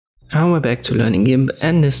And we're back to learning Gimp,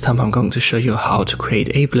 and this time I'm going to show you how to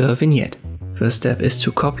create a blur vignette. First step is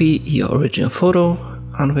to copy your original photo,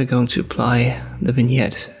 and we're going to apply the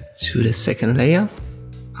vignette to the second layer.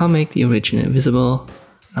 I'll make the original invisible.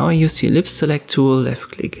 Now I use the ellipse select tool, left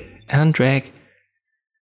click and drag.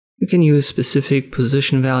 You can use specific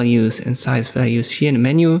position values and size values here in the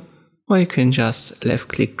menu, or you can just left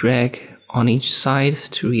click drag on each side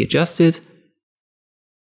to readjust it.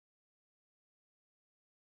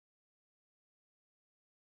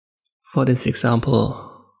 For this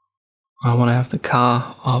example, I want to have the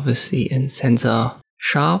car obviously in center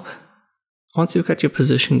sharp. Once you've got your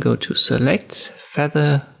position, go to select,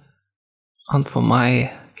 feather, and for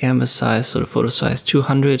my canvas size, so the photo size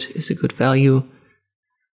 200 is a good value.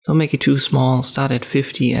 Don't make it too small, start at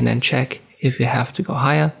 50 and then check if you have to go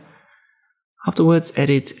higher. Afterwards,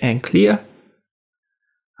 edit and clear.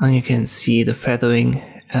 And you can see the feathering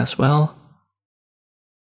as well.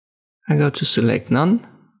 I go to select none.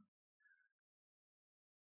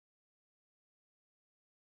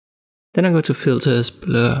 Then I go to filters,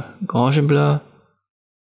 blur, Gaussian blur.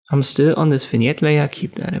 I'm still on this vignette layer,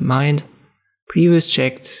 keep that in mind. Preview is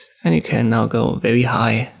checked, and you can now go very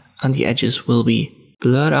high and the edges will be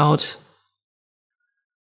blurred out.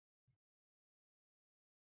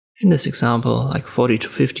 In this example, like 40 to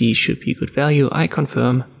 50 should be a good value. I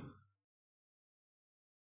confirm.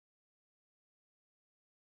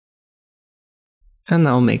 And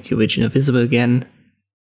now make the original visible again.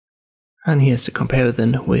 And here's the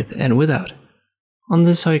comparison with and without. On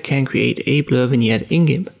this how you can create a blur vignette in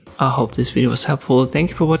Gimp. I hope this video was helpful,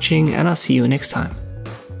 thank you for watching and I'll see you next time.